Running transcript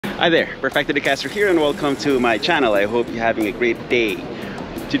Hi there, Perfecto de Castro here and welcome to my channel. I hope you're having a great day.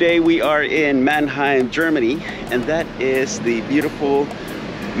 Today we are in Mannheim, Germany, and that is the beautiful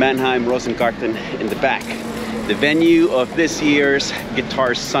Mannheim Rosengarten in the back. The venue of this year's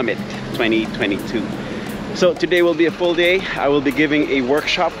Guitar Summit 2022. So today will be a full day. I will be giving a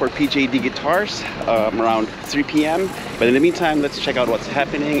workshop for PJD guitars around 3 p.m. But in the meantime, let's check out what's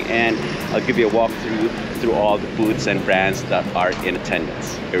happening and I'll give you a walkthrough through all the booths and brands that are in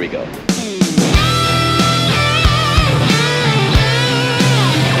attendance. Here we go.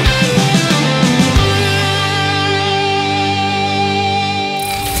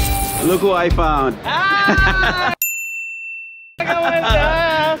 Look who I found. Ah!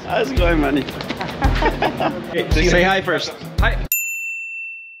 How's it going, man? Say hi first. Hi.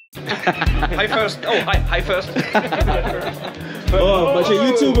 Hi first. Oh, hi first. Oh, a bunch of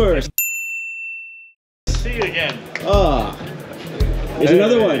YouTubers. See you again. Oh, there's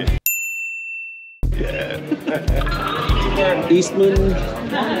another one. Yeah. Eastman.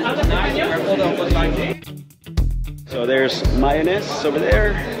 So there's Mayonnaise over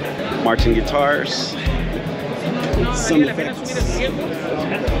there. Martin Guitars. Some effects.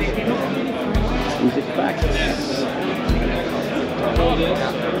 Music facts.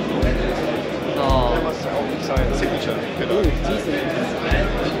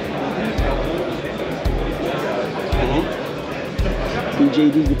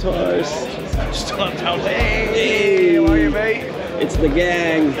 PJD Guitars. Hey, how are you, mate? It's the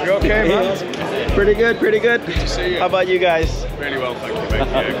gang. You okay, man? Pretty good, pretty good. Good to see you. How about you guys? Really well, thank you, mate.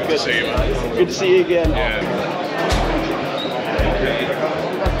 Yeah, good to see you, man. Good to see you again. Yeah.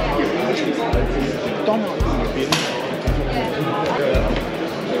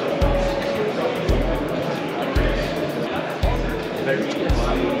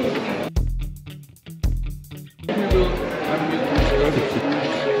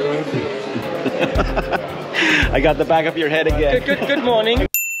 I got the back of your head again. Good morning.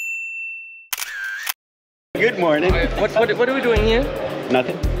 Good morning. What are we doing here?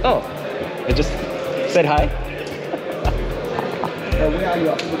 Nothing. Oh. I just said hi. Where are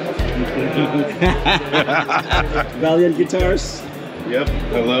you? Valiant Guitars. Yep.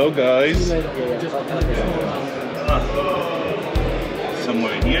 Hello, guys.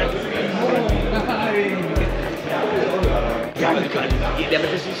 Somewhere here.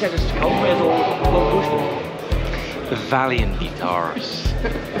 Valiant Guitars.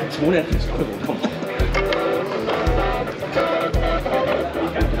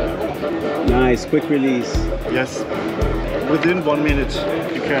 Nice, quick release. Yes, within 1 minute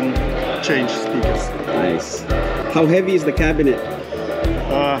you can change speakers. Nice. How heavy is the cabinet?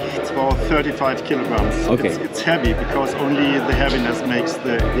 It's about 35 kilograms. Okay. It's heavy because only the heaviness makes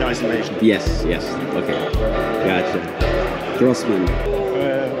the isolation. Yes, yes. Okay. Gotcha. Grossman.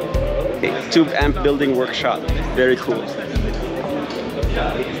 Okay. Tube amp building workshop. Very cool.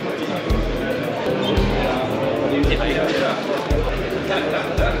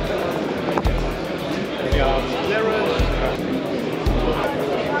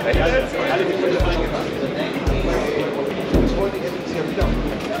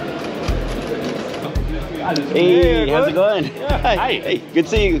 Hey, how's it going? Hi. Hey, good to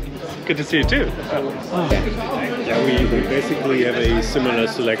see you. Good to see you too. Yeah, we basically have a similar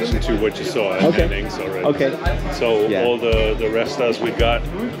selection to what you saw at Mannheim already. Okay. So Yeah. all the Restas we got,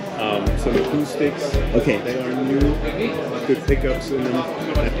 some acoustics. Okay. They are new, good pickups in them.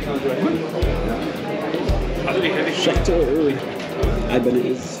 Schecter,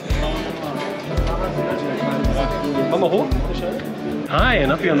 Ibanez. Hi,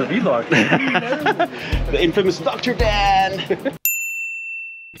 and up here on the vlog. The infamous Dr. Dan.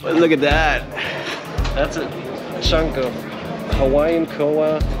 Look at that. That's a chunk of Hawaiian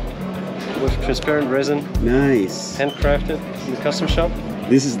koa with transparent resin, Nice. handcrafted in the custom shop.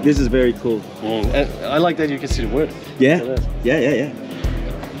 This is very cool. And I like that you can see the wood. Yeah. Yeah.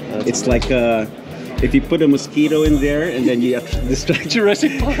 It's like if you put a mosquito in there and then you extract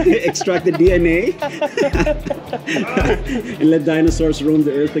the DNA and let dinosaurs roam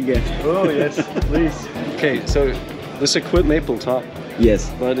the earth again. Oh yes, please. Okay, so this is a quilt maple top,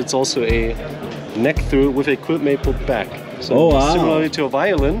 Yes. but it's also a neck through with a quilt maple back. So Oh, wow. similarly to a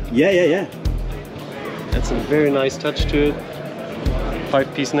violin, Yeah. that's a very nice touch to it.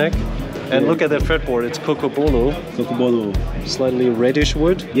 5-piece neck. And look at that fretboard, it's Cocobolo, Kokobono. slightly reddish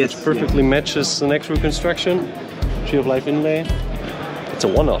wood, Yes, which perfectly matches the neck through construction. Tree of Life inlay. It's a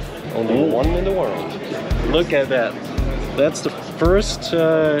one-off, only one in the world. Look at that. That's the first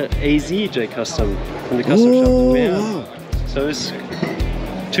AZJ custom from the custom shop that we have. Wow. So it's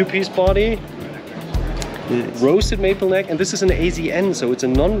 2-piece body, Nice. roasted maple neck, and this is an AZN, so it's a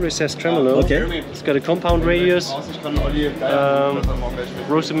non-recessed tremolo. Okay. It's got a compound radius,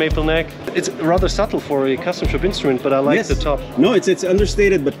 roasted maple neck. It's rather subtle for a custom shop instrument, but I like the top. No, it's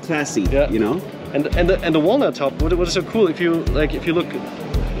understated but classy. Yeah. You know. And the walnut top. What is so cool? If you look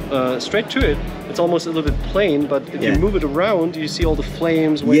straight to it, it's almost a little bit plain, but if you move it around, you see all the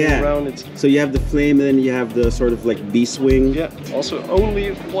flames waving around. It's so you have the flame, and then you have the sort of like bee swing. Yeah. Also,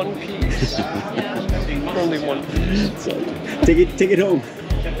 only one piece. Only one piece. So take it home.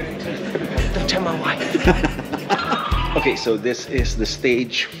 Don't tell my wife. Okay, so this is the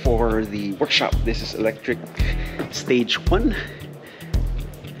stage for the workshop. This is electric stage 1.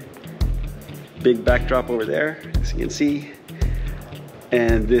 Big backdrop over there, as you can see.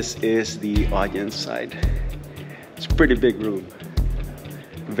 And this is the audience side. It's a pretty big room.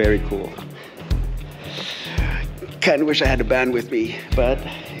 Very cool. Kind of wish I had a band with me, but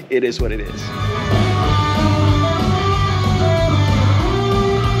it is what it is.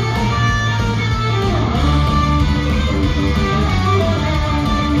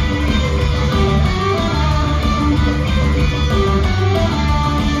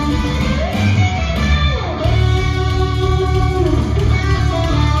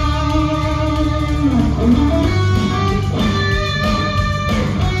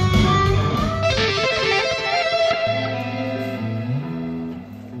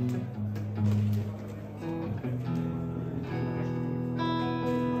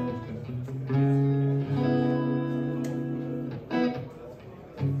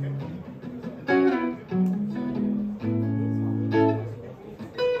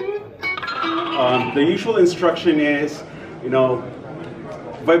 The usual instruction is, you know,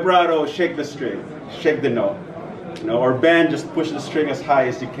 vibrato, shake the string, shake the note, you know, or bend, just push the string as high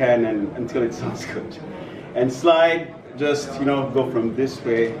as you can and until it sounds good. And slide, just, you know, go from this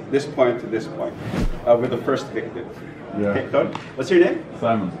way, this point to this point, with the first victim. Yeah. Okay, good. What's your name?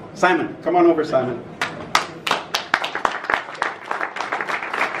 Simon. Simon, come on over, Simon.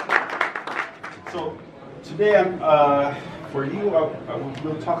 So today I'm, for you,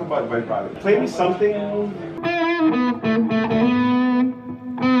 we'll talk about vibrato. Play me something.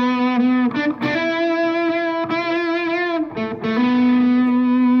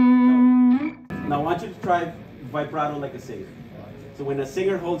 Now I want you to try vibrato like a singer. So when a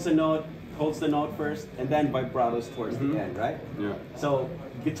singer holds the note first, and then vibratos towards the end, right? Yeah. So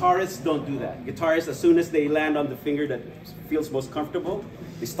guitarists don't do that. Guitarists, as soon as they land on the finger that feels most comfortable,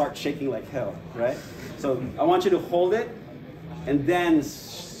 they start shaking like hell, right? So I want you to hold it, and then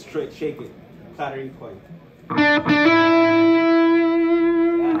straight shake it, clattering coin.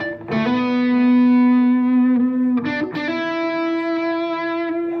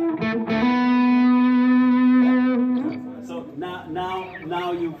 So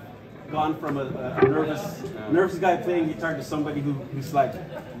now you've gone from a nervous guy playing guitar to somebody who's like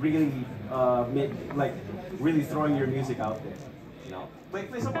really really throwing your music out there. You know, play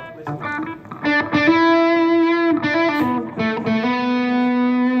some more. Play some more.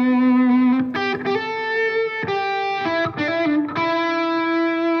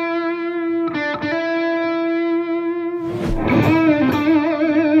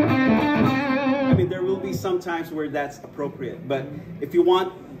 Sometimes where that's appropriate, but if you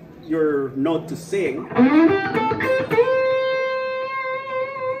want your note to sing,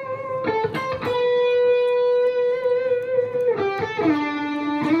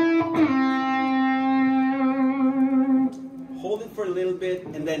 hold it for a little bit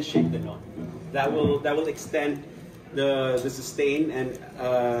and then shake the note. That will extend the sustain and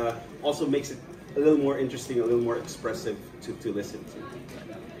also makes it a little more interesting, a little more expressive to listen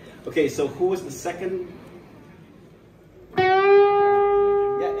to. Okay, so who was the second?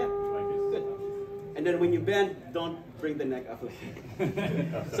 And then when you bend, don't bring the neck up like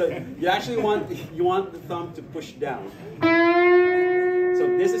that. So you actually want the thumb to push down. So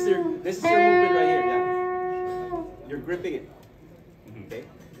this is your movement right here. Yeah. You're gripping it. Okay?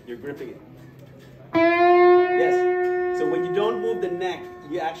 You're gripping it. Yes. So when you don't move the neck,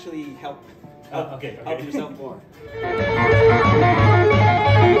 you actually help yourself more.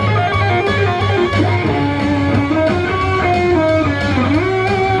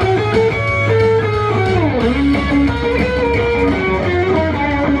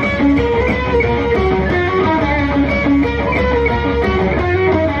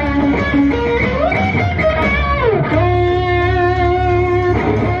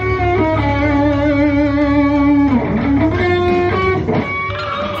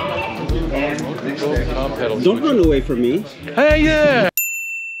 Don't run away from me. Hey, yeah!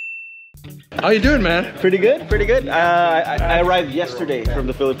 How you doing, man? Pretty good, pretty good. I arrived yesterday from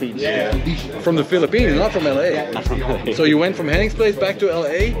the Philippines. From the Philippines, not from LA. Not from LA. So you went from Henning's place back to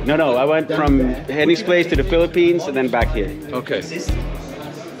LA? No, I went from Henning's place to the Philippines and then back here. Okay.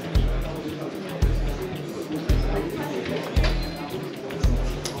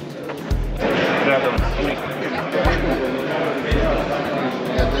 Ja,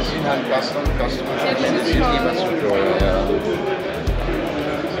 das sind halt Castro, das sind immer so teuer, ja.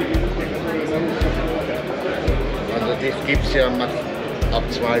 Also das gibt es ja ab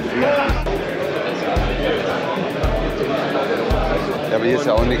 2,5. Ja, aber hier ist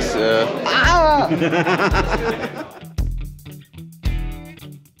ja auch nichts.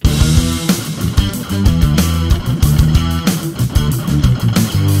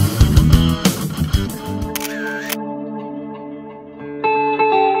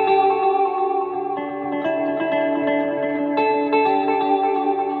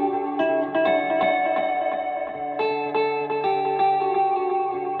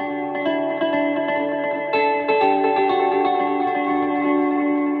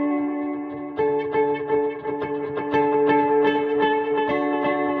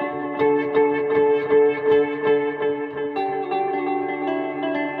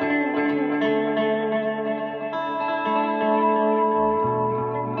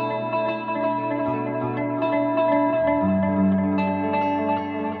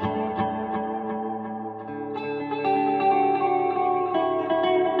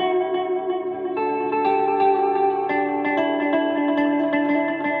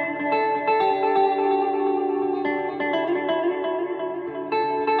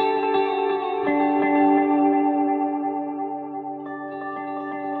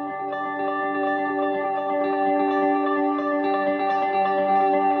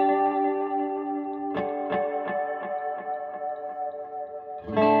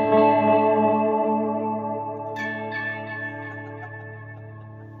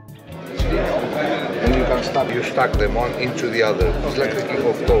 You stack them one into the other. It's like a king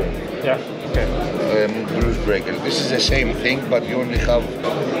of dough. Yeah, okay. Bruise breaker. This is the same thing, but you only have.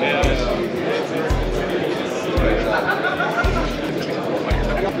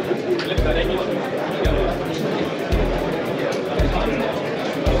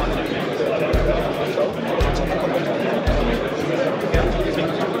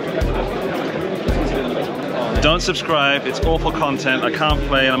 Don't subscribe, it's awful content, I can't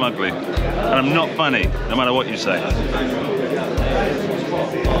play and I'm ugly. And I'm not funny, no matter what you say.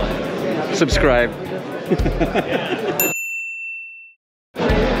 Subscribe.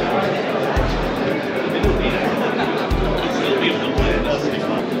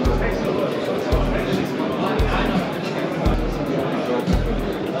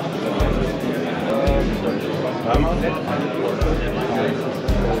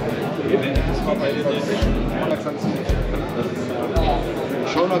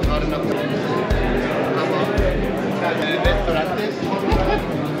 Schon noch gerade nach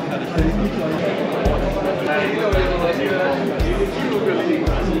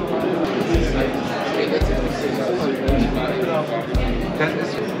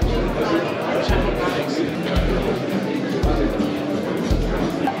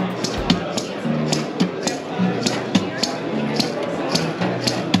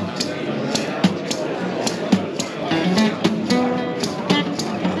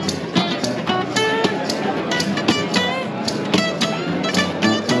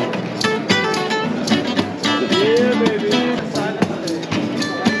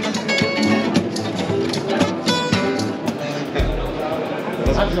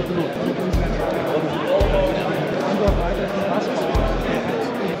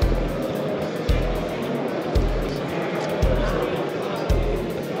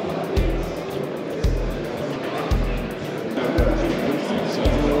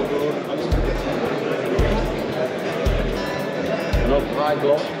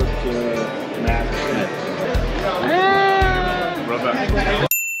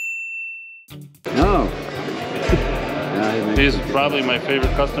No. He's probably my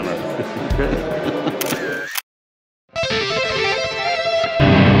favorite customer.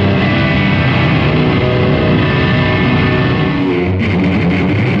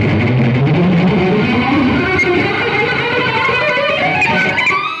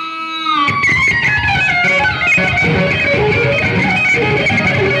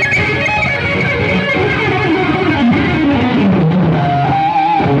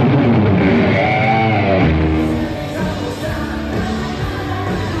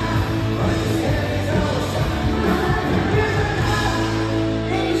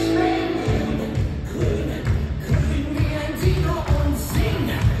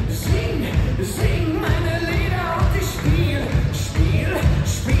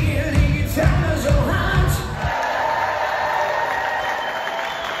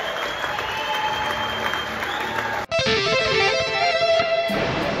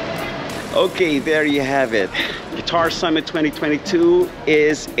 Okay, there you have it. Guitar Summit 2022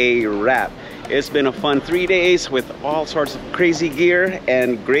 is a wrap. It's been a fun 3 days with all sorts of crazy gear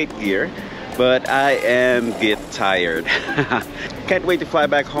and great gear, but I am get tired. Can't wait to fly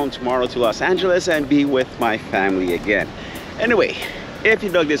back home tomorrow to Los Angeles and be with my family again. Anyway, if you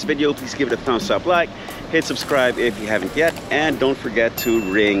dug this video, please give it a thumbs up, like, hit subscribe if you haven't yet, and don't forget to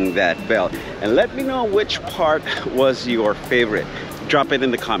ring that bell. And let me know which part was your favorite. Drop it in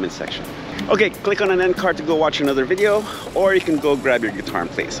the comment section. Okay, click on an end card to go watch another video, or you can go grab your guitar and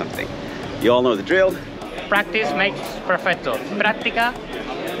play something. You all know the drill. Practice makes perfecto.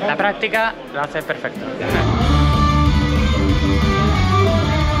 La práctica lo hace perfecto.